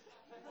 bargain?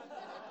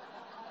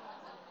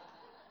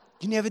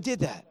 You never did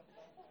that.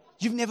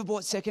 You've never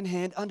bought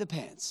secondhand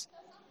underpants.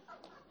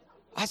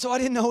 So I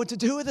didn't know what to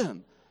do with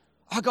them.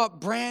 I got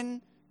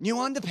brand new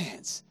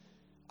underpants.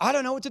 I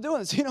don't know what to do with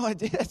them. So you know what I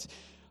did?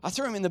 I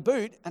threw them in the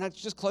boot, and I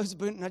just closed the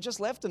boot, and I just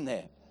left them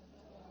there.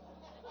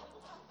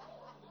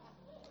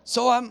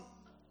 So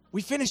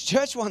we finished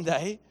church one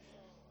day.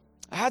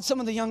 I had some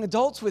of the young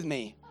adults with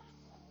me,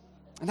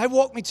 and they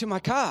walked me to my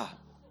car.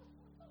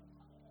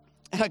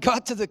 And I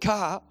got to the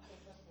car,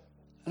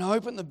 and I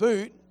opened the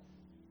boot,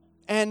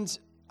 and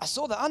I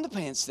saw the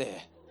underpants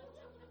there.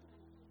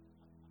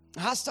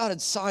 I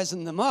started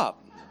sizing them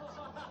up.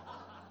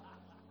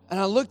 And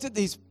I looked at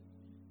these,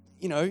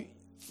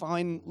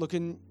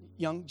 fine-looking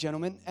young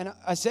gentlemen, and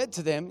I said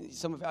to them,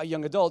 some of our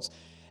young adults,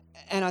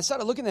 and I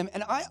started looking at them,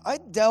 and I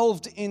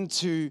delved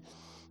into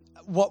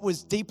what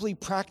was deeply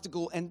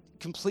practical and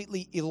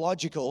completely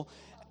illogical.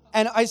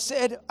 And I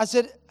said,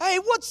 hey,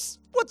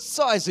 what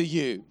size are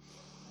you?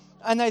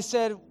 And they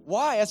said,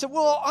 why? I said,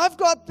 well, I've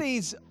got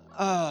these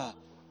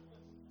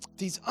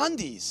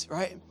undies,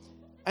 right?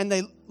 And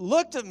they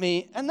looked at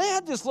me, and they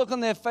had this look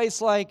on their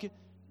face like,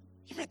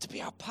 you're meant to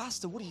be our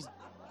pastor. What are you?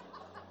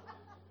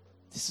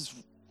 This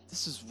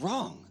is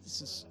wrong.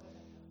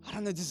 I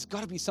don't know, this has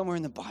got to be somewhere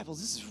in the Bible.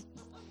 This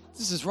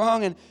is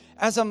wrong. And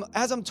as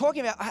I'm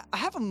talking about, I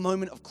have a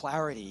moment of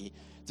clarity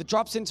that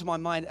drops into my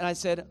mind, and I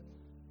said,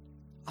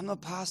 I'm the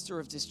pastor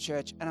of this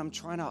church, and I'm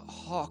trying to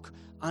hawk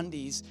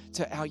undies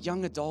to our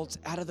young adults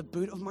out of the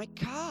boot of my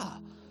car.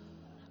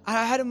 And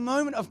I had a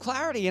moment of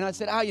clarity, and I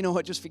said, you know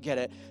what, just forget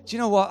it. Do you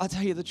know what? I'll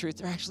tell you the truth.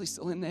 They're actually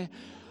still in there.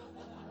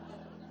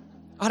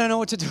 I don't know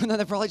what to do with them.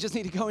 They probably just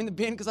need to go in the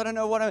bin because I don't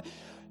know what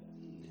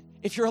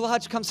If you're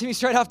large, come see me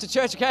straight after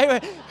church, okay?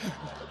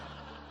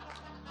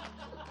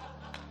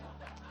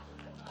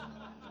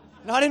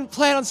 And I didn't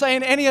plan on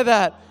saying any of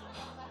that.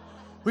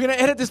 We're going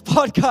to edit this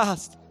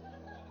podcast.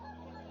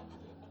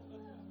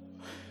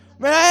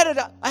 Man,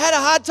 I had a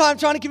hard time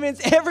trying to convince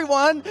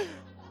everyone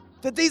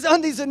that these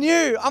undies are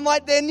new. I'm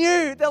like, they're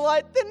new. They're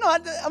like, they're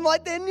not. I'm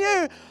like, they're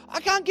new. I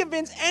can't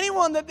convince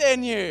anyone that they're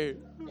new.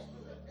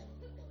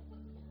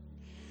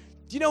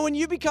 Do you know, when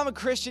you become a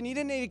Christian, you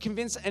didn't need to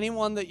convince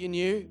anyone that you're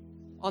new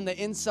on the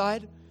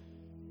inside.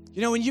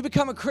 You know, when you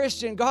become a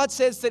Christian, God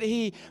says that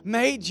He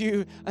made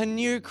you a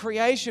new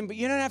creation, but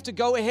you don't have to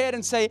go ahead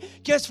and say,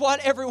 guess what,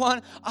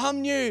 everyone,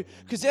 I'm new.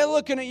 Because they're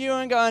looking at you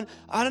and going,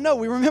 I don't know,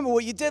 we remember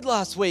what you did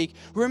last week.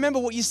 We remember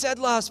what you said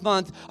last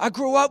month. I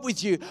grew up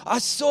with you. I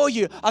saw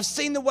you. I've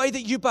seen the way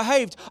that you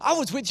behaved. I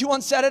was with you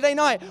on Saturday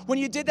night. When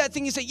you did that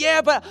thing, you said,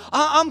 yeah, but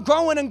I'm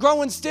growing and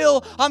growing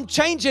still. I'm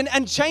changing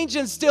and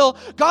changing still.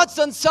 God's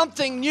done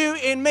something new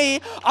in me.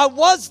 I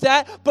was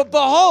that, but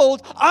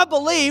behold, I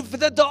believe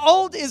that the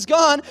old is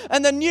gone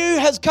and the new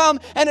has come,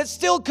 and it's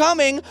still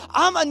coming.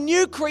 I'm a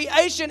new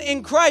creation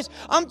in Christ.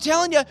 I'm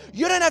telling you,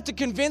 you don't have to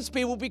convince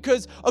people,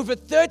 because over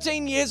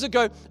 13 years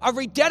ago, I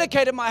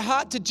rededicated my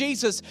heart to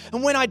Jesus.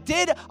 And when I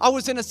did, I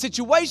was in a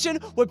situation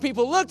where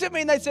people looked at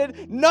me and they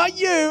said, not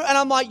you. And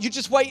I'm like, you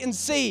just wait and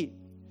see.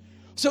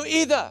 So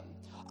either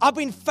I've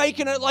been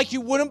faking it like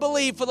you wouldn't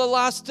believe for the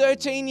last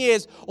 13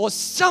 years, or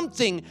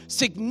something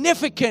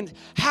significant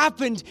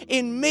happened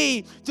in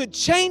me that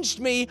changed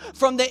me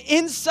from the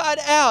inside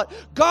out.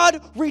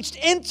 God reached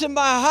into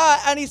my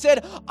heart and He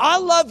said, I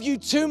love you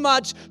too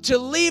much to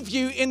leave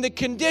you in the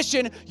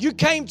condition you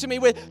came to me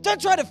with. Don't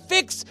try to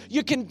fix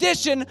your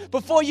condition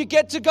before you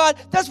get to God.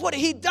 That's what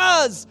He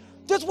does.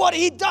 That's what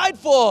He died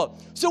for.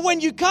 So when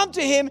you come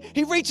to Him,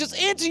 He reaches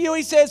into you.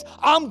 He says,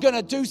 I'm going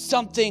to do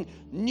something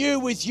new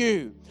with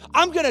you.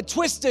 I'm going to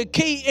twist a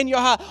key in your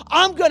heart.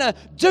 I'm going to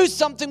do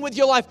something with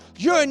your life.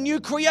 You're a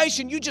new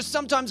creation. You just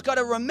sometimes got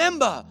to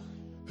remember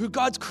who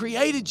God's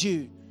created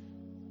you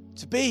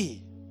to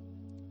be,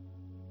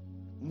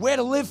 where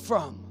to live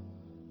from,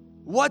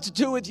 what to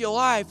do with your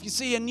life. You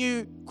see, a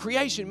new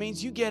creation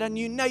means you get a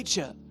new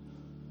nature.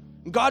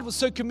 And God was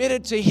so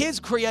committed to His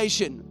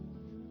creation,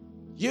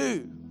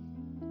 you,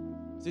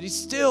 that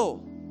He's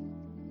still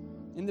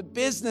in the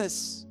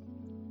business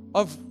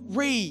of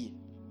recreating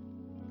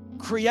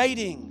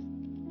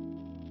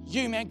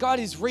you, man. God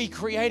is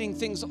recreating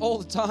things all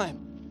the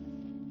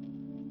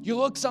time. You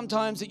look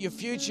sometimes at your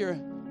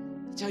future,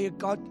 tell you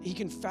God, He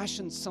can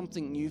fashion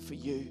something new for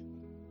you.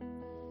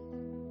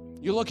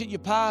 You look at your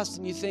past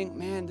and you think,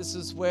 man, this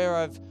is where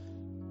I've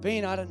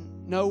been. I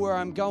don't know where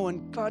I'm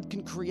going. God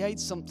can create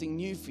something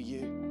new for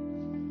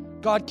you.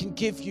 God can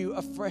give you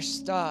a fresh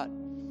start.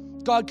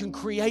 God can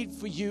create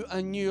for you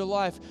a new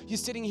life. You're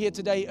sitting here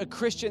today, a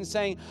Christian,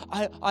 saying,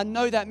 I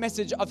know that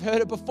message. I've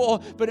heard it before,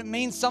 but it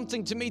means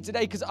something to me today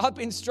because I've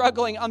been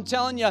struggling. I'm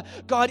telling you,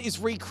 God is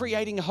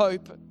recreating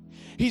hope.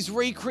 He's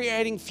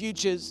recreating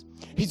futures.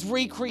 He's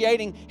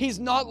recreating. He's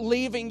not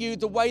leaving you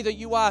the way that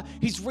you are.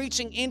 He's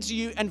reaching into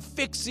you and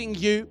fixing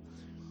you.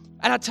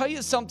 And I tell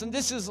you something,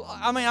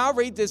 I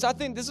read this. I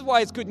think this is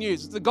why it's good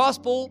news. The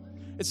gospel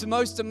It's the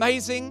most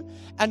amazing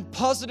and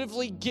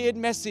positively geared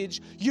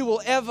message you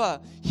will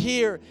ever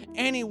hear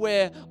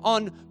anywhere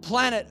on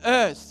planet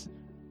Earth.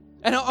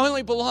 And it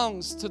only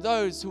belongs to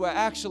those who are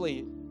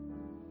actually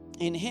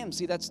in Him.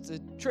 See, that's the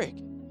trick.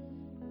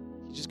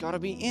 You just got to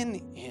be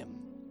in Him.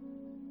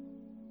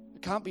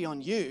 It can't be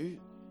on you.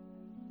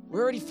 We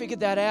already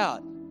figured that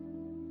out.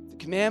 The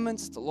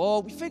commandments, the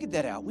law, we figured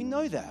that out. We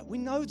know that. We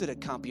know that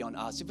it can't be on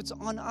us. If it's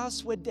on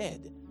us, we're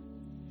dead.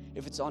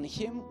 If it's on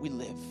Him, we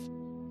live.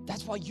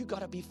 That's why you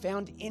got to be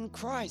found in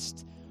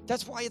Christ.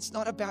 That's why it's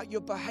not about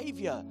your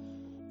behavior,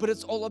 but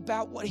it's all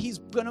about what He's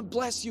going to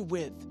bless you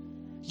with.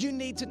 You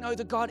need to know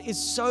that God is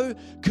so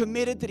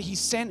committed that He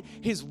sent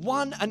His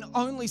one and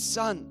only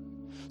Son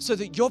so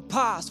that your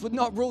past would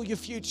not rule your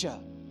future.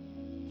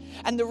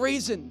 And the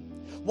reason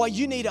why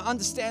you need to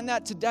understand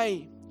that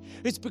today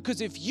is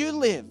because if you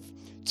live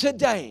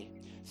today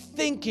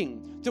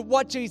thinking that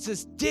what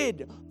Jesus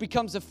did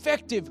becomes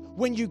effective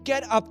when you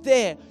get up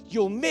there,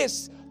 you'll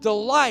miss the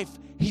life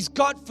He's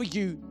got for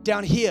you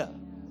down here.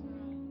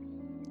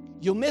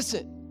 You'll miss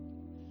it.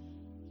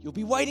 You'll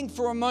be waiting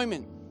for a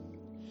moment.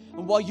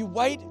 And while you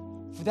wait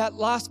for that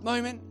last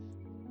moment,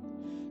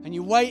 and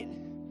you wait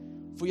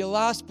for your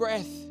last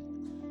breath,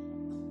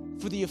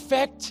 for the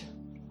effect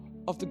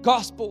of the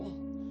gospel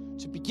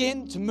to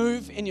begin to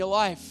move in your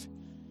life,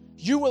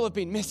 you will have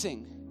been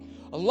missing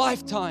a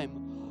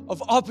lifetime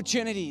of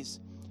opportunities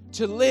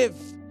to live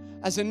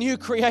as a new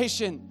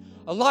creation,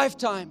 a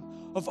lifetime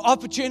of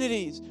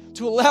opportunities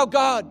to allow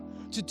God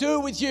to do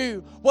with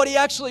you what He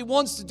actually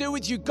wants to do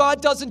with you.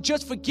 God doesn't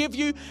just forgive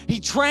you, He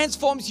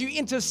transforms you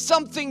into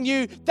something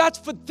new. That's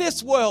for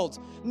this world,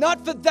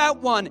 not for that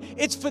one.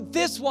 It's for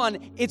this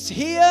one. It's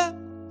here,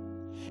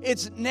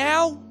 it's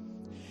now,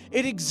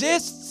 it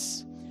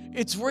exists,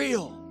 it's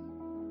real.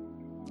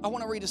 I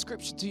want to read a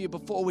scripture to you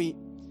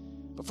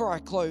before I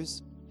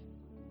close.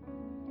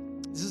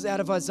 This is out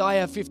of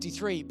Isaiah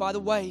 53. By the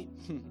way,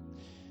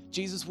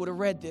 Jesus would have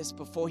read this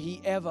before He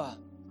ever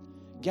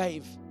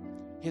gave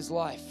His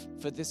life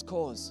for this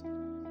cause.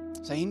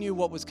 So He knew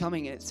what was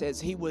coming. It says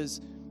He was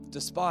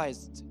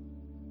despised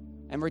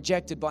and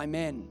rejected by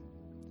men,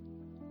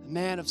 a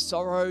man of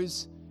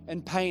sorrows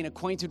and pain,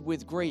 acquainted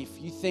with grief.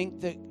 You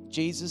think that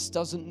Jesus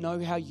doesn't know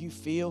how you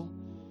feel?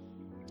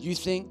 You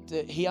think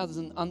that He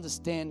doesn't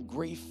understand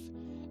grief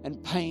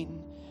and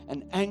pain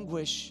and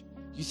anguish?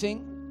 You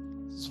think,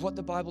 this is what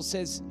the Bible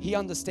says, He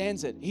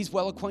understands it. He's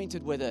well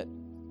acquainted with it.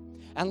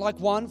 And like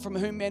one from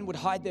whom men would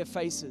hide their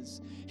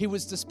faces, He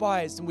was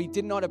despised, and we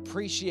did not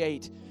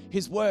appreciate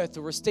His worth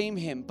or esteem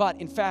Him. But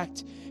in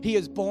fact, He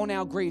has borne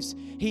our griefs.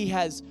 He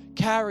has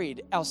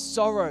carried our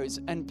sorrows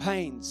and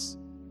pains.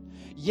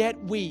 Yet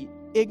we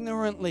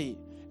ignorantly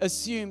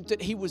assumed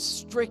that He was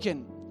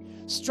stricken,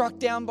 struck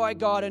down by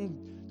God,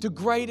 and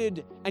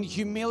degraded and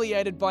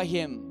humiliated by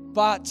Him.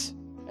 But,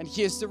 and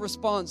here's the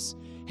response,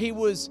 He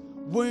was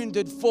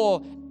wounded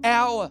for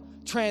our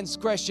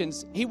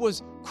transgressions. He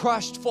was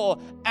crushed for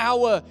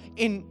our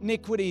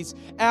iniquities,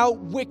 our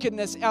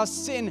wickedness, our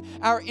sin,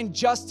 our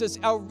injustice,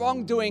 our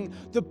wrongdoing,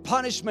 the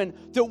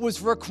punishment that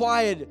was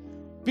required.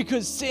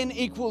 Because sin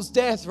equals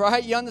death,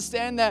 right? You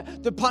understand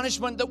that? The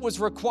punishment that was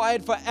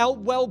required for our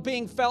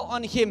well-being fell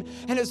on Him.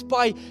 And it's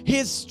by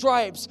His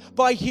stripes,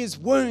 by His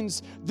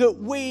wounds, that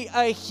we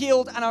are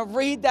healed. And I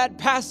read that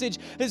passage.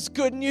 It's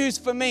good news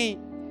for me.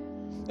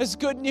 It's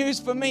good news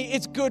for me.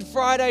 It's Good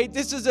Friday.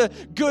 This is a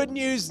good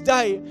news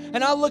day.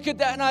 And I look at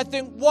that and I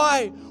think,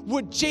 why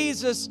would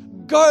Jesus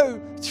go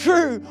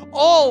through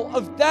all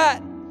of that?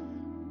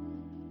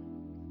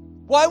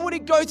 Why would He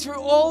go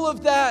through all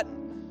of that?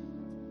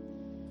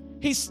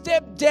 He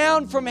stepped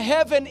down from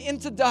heaven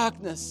into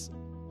darkness.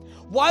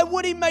 Why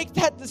would He make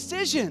that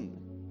decision?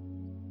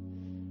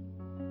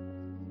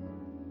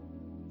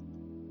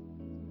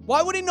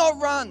 Why would He not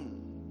run?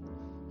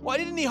 Why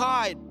didn't He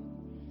hide?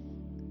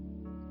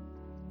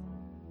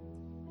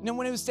 You know,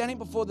 when He was standing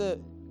before the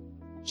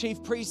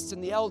chief priests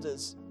and the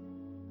elders,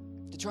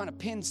 they're trying to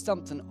pin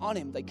something on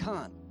Him. They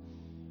can't.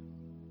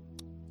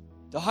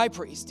 The high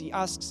priest, he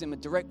asks Him a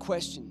direct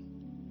question.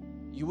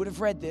 You would have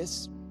read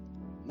this,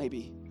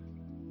 maybe,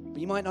 but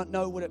you might not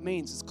know what it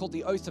means. It's called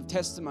the oath of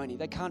testimony.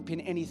 They can't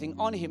pin anything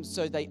on Him,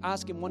 so they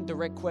ask Him one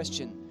direct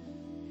question.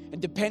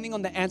 And depending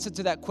on the answer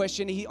to that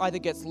question, He either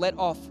gets let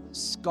off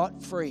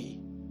scot-free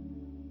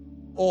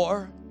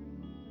or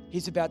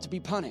He's about to be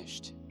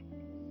punished.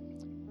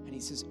 And He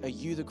says, are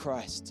you the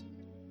Christ?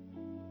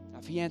 Now,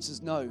 if He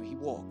answers no, He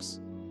walks.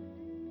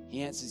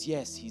 He answers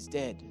yes, He's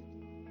dead.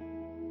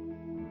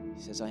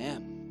 He says, I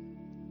am.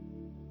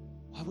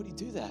 Why would He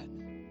do that?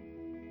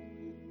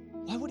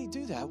 Why would He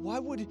do that? Why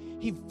would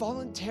He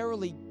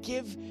voluntarily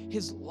give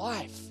His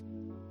life?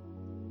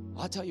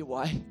 I'll tell you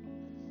why.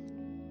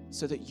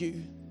 So that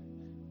you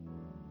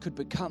could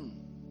become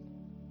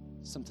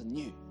something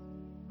new.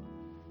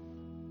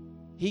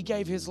 He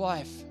gave His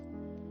life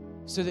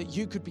so that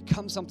you could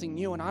become something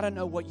new. And I don't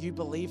know what you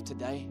believe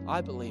today.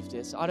 I believe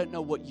this. I don't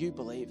know what you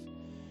believe.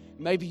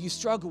 Maybe you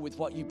struggle with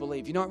what you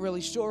believe. You're not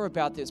really sure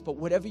about this, but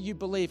whatever you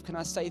believe, can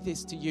I say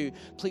this to you?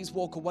 Please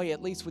walk away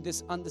at least with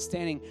this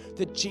understanding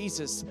that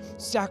Jesus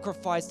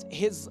sacrificed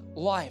his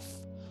life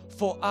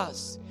for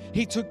us.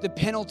 He took the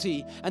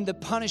penalty and the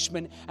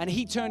punishment, and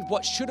he turned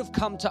what should have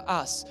come to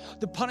us,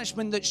 the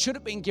punishment that should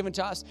have been given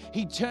to us,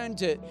 he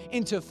turned it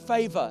into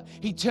favor.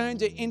 He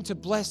turned it into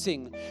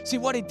blessing. See,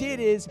 what he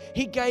did is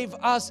he gave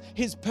us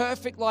his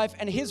perfect life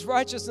and his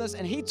righteousness,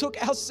 and he took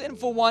our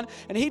sinful one,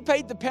 and he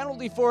paid the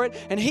penalty for it,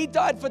 and he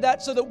died for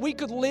that so that we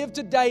could live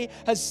today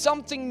as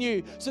something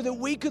new, so that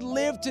we could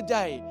live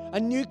today a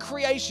new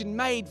creation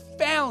made,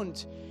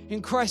 found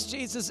in Christ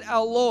Jesus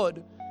our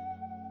Lord.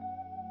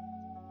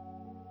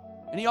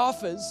 And he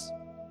offers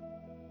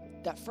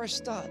that fresh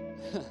start.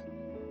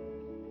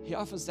 He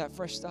offers that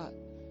fresh start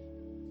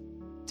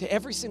to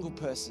every single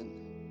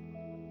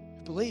person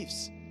who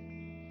believes.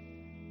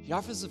 He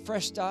offers a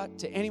fresh start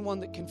to anyone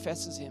that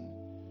confesses him.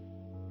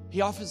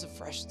 He offers a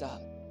fresh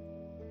start.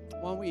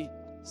 Why don't we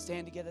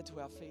stand together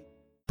to our feet?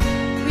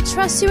 We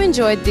trust you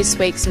enjoyed this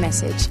week's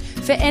message.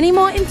 For any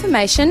more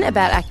information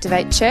about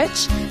Activate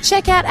Church,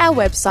 check out our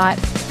website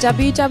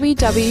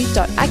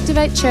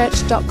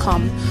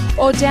www.activatechurch.com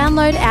or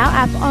download our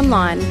app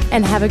online,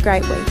 and have a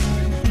great week.